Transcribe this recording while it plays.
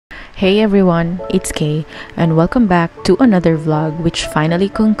Hey everyone, it's Kay, and welcome back to another vlog which finally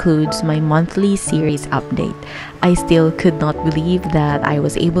concludes my monthly series update. I still could not believe that I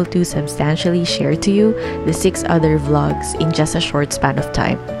was able to substantially share to you the 6 other vlogs in just a short span of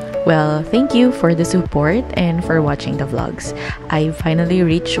time. Well, thank you for the support and for watching the vlogs. I finally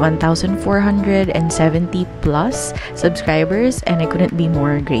reached 1,470 plus subscribers and I couldn't be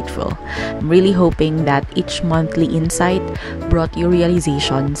more grateful. I'm really hoping that each monthly insight brought you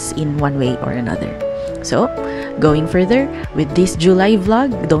realizations in one way or another. So, going further, with this July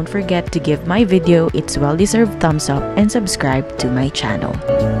vlog, don't forget to give my video its well-deserved thumbs up and subscribe to my channel.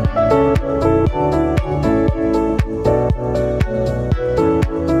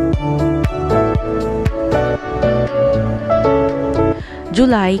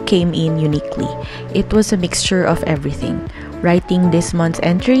 July came in uniquely. It was a mixture of everything. Writing this month's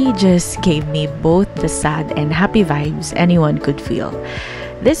entry just gave me both the sad and happy vibes anyone could feel.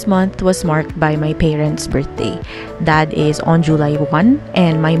 This month was marked by my parents' birthday. Dad is on July 1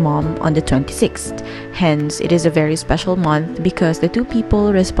 and my mom on the 26th. Hence, it is a very special month because the two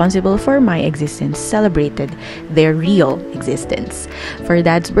people responsible for my existence celebrated their real existence. For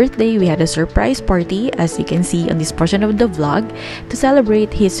Dad's birthday, we had a surprise party, as you can see on this portion of the vlog, to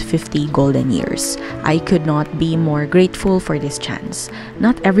celebrate his 50 golden years. I could not be more grateful for this chance.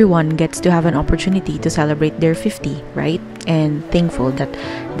 Not everyone gets to have an opportunity to celebrate their 50, right? And thankful that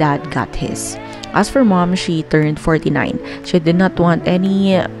Dad got his. As for Mom, she turned 49. She did not want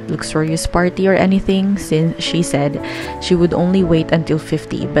any luxurious party or anything since she said she would only wait until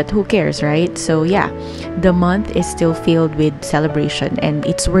 50. But who cares, right? So yeah, the month is still filled with celebration and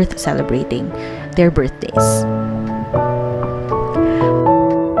it's worth celebrating their birthdays.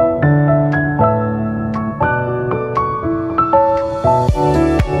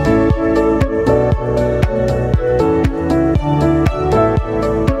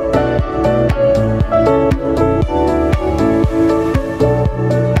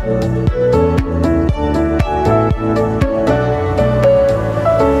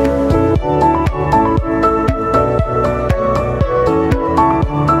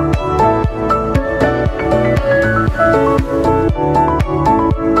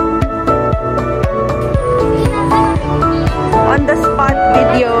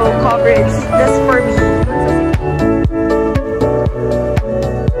 Just for me.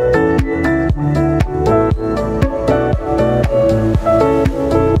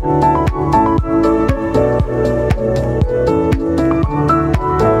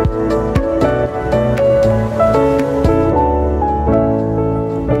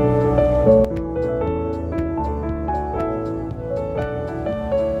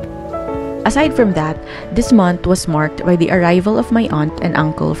 Aside from that, this month was marked by the arrival of my aunt and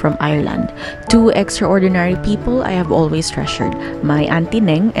uncle from Ireland, two extraordinary people I have always treasured, my Auntie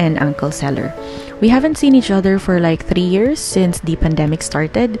Neng and Uncle Seller. We haven't seen each other for like 3 years since the pandemic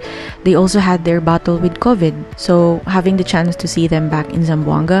started. They also had their battle with COVID, so having the chance to see them back in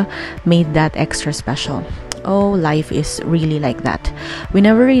Zamboanga made that extra special. Oh, life is really like that. We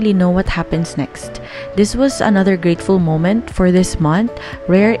never really know what happens next. This was another grateful moment for this month.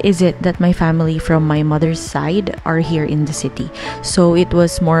 Rare is it that my family from my mother's side are here in the city. So it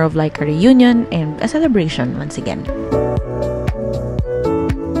was more of like a reunion and a celebration once again.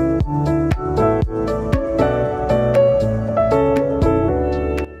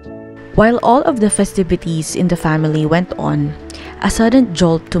 While all of the festivities in the family went on, a sudden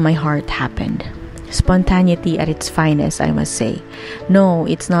jolt to my heart happened. Spontaneity at its finest, I must say. No,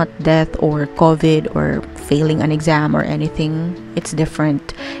 it's not death or COVID or failing an exam or anything. It's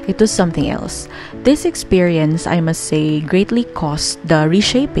different. It was something else. This experience, I must say, greatly caused the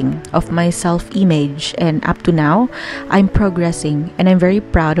reshaping of my self-image, and up to now, I'm progressing, and I'm very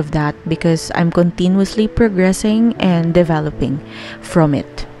proud of that because I'm continuously progressing and developing from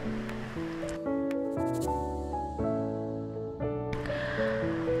it.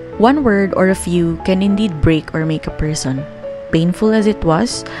 One word or a few can indeed break or make a person. Painful as it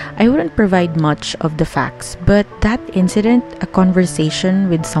was, I wouldn't provide much of the facts, but that incident, a conversation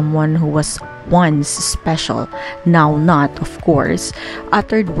with someone who was once special, now not, of course,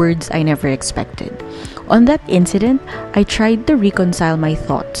 uttered words I never expected. On that incident, I tried to reconcile my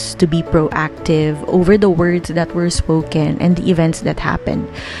thoughts, to be proactive over the words that were spoken and the events that happened.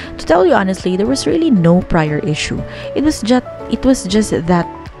 To tell you honestly, there was really no prior issue. It was just that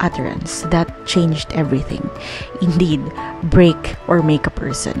utterance that changed everything. Indeed, break or make a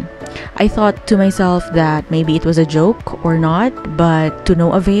person. I thought to myself that maybe it was a joke or not, but to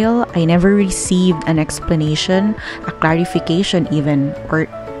no avail. I never received an explanation, a clarification even, or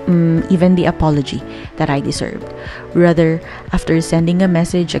even the apology that I deserved. Rather, after sending a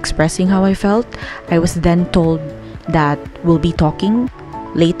message expressing how I felt, I was then told that we'll be talking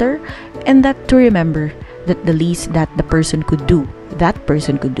later, and that to remember that the least that person could do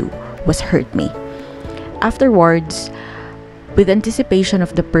was hurt me. Afterwards, with anticipation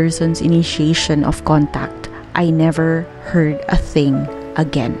of the person's initiation of contact, I never heard a thing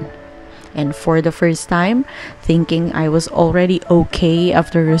again. And for the first time, thinking I was already okay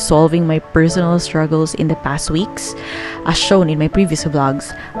after resolving my personal struggles in the past weeks, as shown in my previous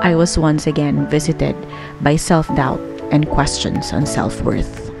vlogs, I was once again visited by self-doubt and questions on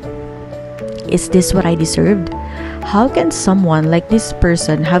self-worth. Is this what I deserved? How can someone like this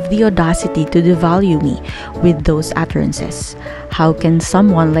person have the audacity to devalue me with those utterances? How can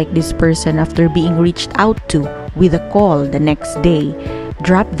someone like this person, after being reached out to with a call the next day,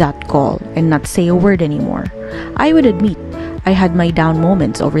 drop that call and not say a word anymore? I would admit I had my down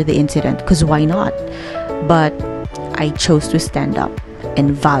moments over the incident, because why not? But I chose to stand up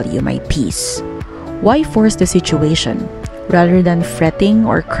and value my peace. Why force the situation? Rather than fretting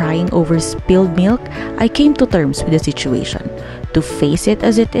or crying over spilled milk, I came to terms with the situation, to face it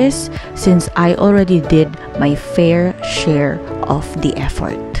as it is, since I already did my fair share of the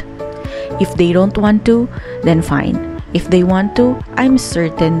effort. If they don't want to, then fine. If they want to, I'm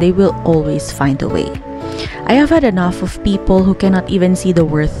certain they will always find a way. I have had enough of people who cannot even see the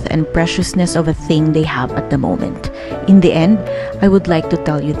worth and preciousness of a thing they have at the moment. In the end, I would like to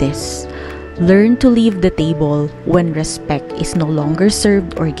tell you this. Learn to leave the table when respect is no longer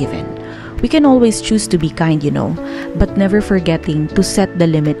served or given. We can always choose to be kind, but never forgetting to set the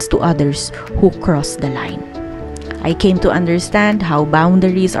limits to others who cross the line. I came to understand how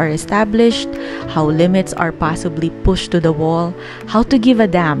boundaries are established, how limits are possibly pushed to the wall, how to give a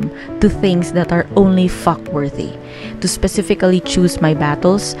damn to things that are only fuck-worthy, to specifically choose my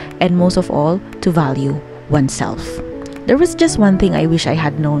battles, and most of all, to value oneself. There was just one thing I wish I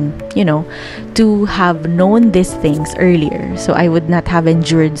had known, to have known these things earlier, so I would not have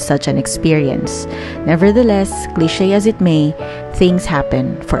endured such an experience. Nevertheless, cliche as it may, things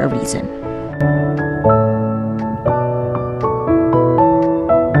happen for a reason.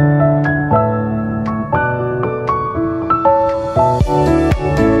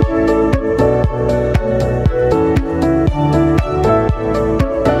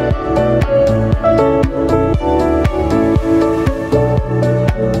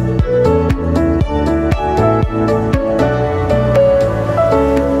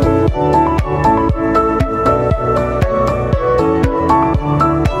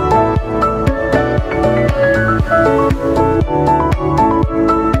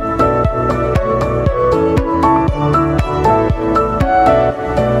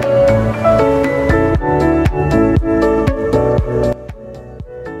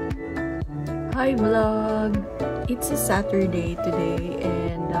 Hi vlog! It's a Saturday today,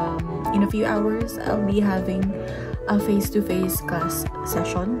 and in a few hours I'll be having a face-to-face class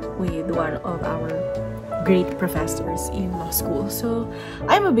session with one of our great professors in law school. So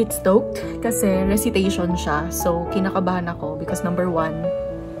I'm a bit stoked kasi recitation siya, so kinakabahan ako because number one,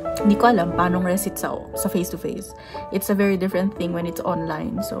 hindi ko alam paano recite sa face-to-face. It's a very different thing when it's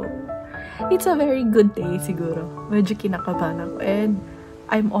online, so it's a very good day siguro. Medyo kinakabahan ako, and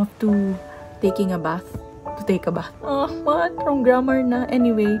I'm off to take a bath. Oh, what? Wrong grammar na.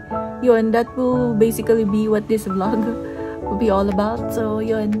 Anyway, yun, that will basically be what this vlog will be all about. So,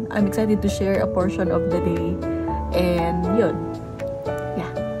 yun, I'm excited to share a portion of the day. And, yun. Yeah.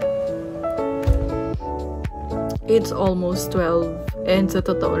 It's almost 12. And sa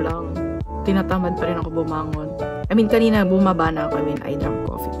totoo lang, tinatamad pa rin ako bumangon. I mean, kanina bumaba na ako. I mean, I drank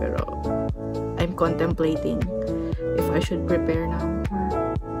coffee. Pero, I'm contemplating if I should prepare now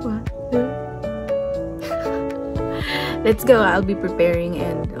or what. Let's go. I'll be preparing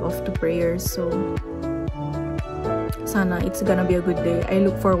and off to prayers. So, sana it's gonna be a good day. I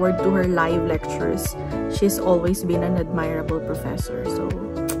look forward to her live lectures. She's always been an admirable professor. So,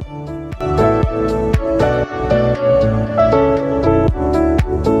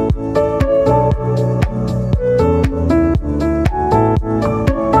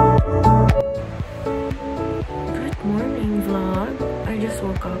 good morning vlog. I just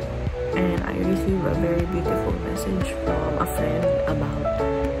woke up and I received a very beautiful message from a friend about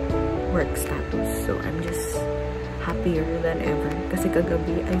work status. So I'm just happier than ever. Kasi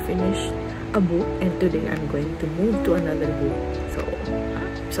kagabi I finished a book and today I'm going to move to another book. So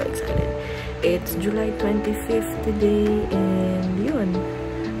I'm so excited. It's July 25th today, and yun,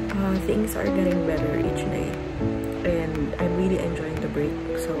 things are getting better each day. And I'm really enjoying the break.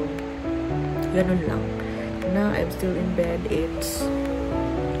 So, ganun lang. Now I'm still in bed. It's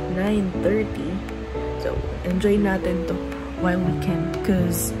 9:30. So, enjoy natin to while we can,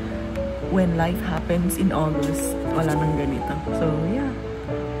 because when life happens in August, wala nang ganito. So, yeah.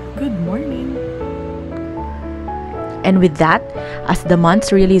 Good morning. And with that, as the month's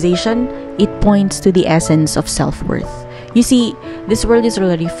realization, it points to the essence of self-worth. You see, this world is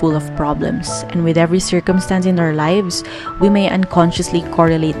already full of problems, and with every circumstance in our lives, we may unconsciously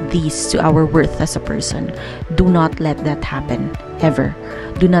correlate these to our worth as a person. Do not let that happen, ever.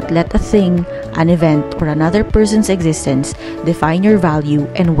 Do not let a thing, an event, or another person's existence define your value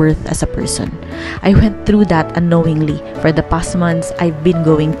and worth as a person. I went through that unknowingly. For the past months, I've been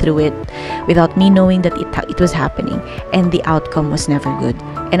going through it without me knowing that it was happening, and the outcome was never good.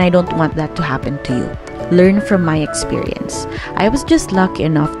 And I don't want that to happen to you. Learn from my experience. I was just lucky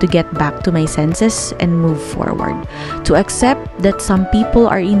enough to get back to my senses and move forward. To accept that some people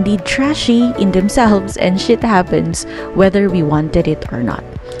are indeed trashy in themselves and shit happens whether we wanted it or not.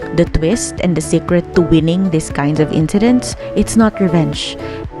 The twist and the secret to winning these kinds of incidents, it's not revenge.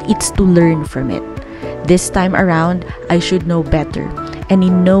 It's to learn from it. This time around, I should know better. And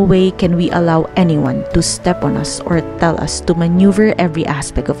in no way can we allow anyone to step on us or tell us to maneuver every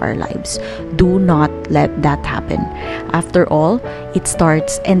aspect of our lives. Do not let that happen. After all, it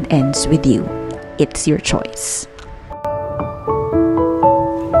starts and ends with you. It's your choice.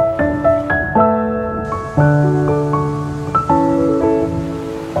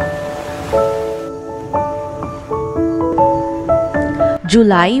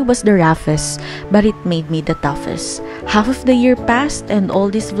 July was the roughest, but it made me the toughest. Half of the year passed, and all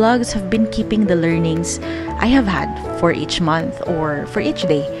these vlogs have been keeping the learnings I have had for each month or for each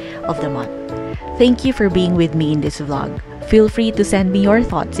day of the month. Thank you for being with me in this vlog. Feel free to send me your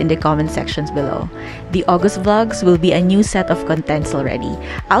thoughts in the comment sections below. The August vlogs will be a new set of contents already.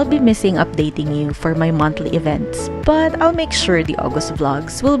 I'll be missing updating you for my monthly events, but I'll make sure the August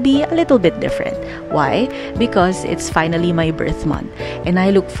vlogs will be a little bit different. Why? Because it's finally my birth month, and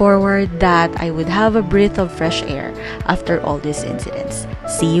I look forward that I would have a breath of fresh air after all these incidents.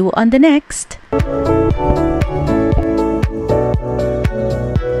 See you on the next!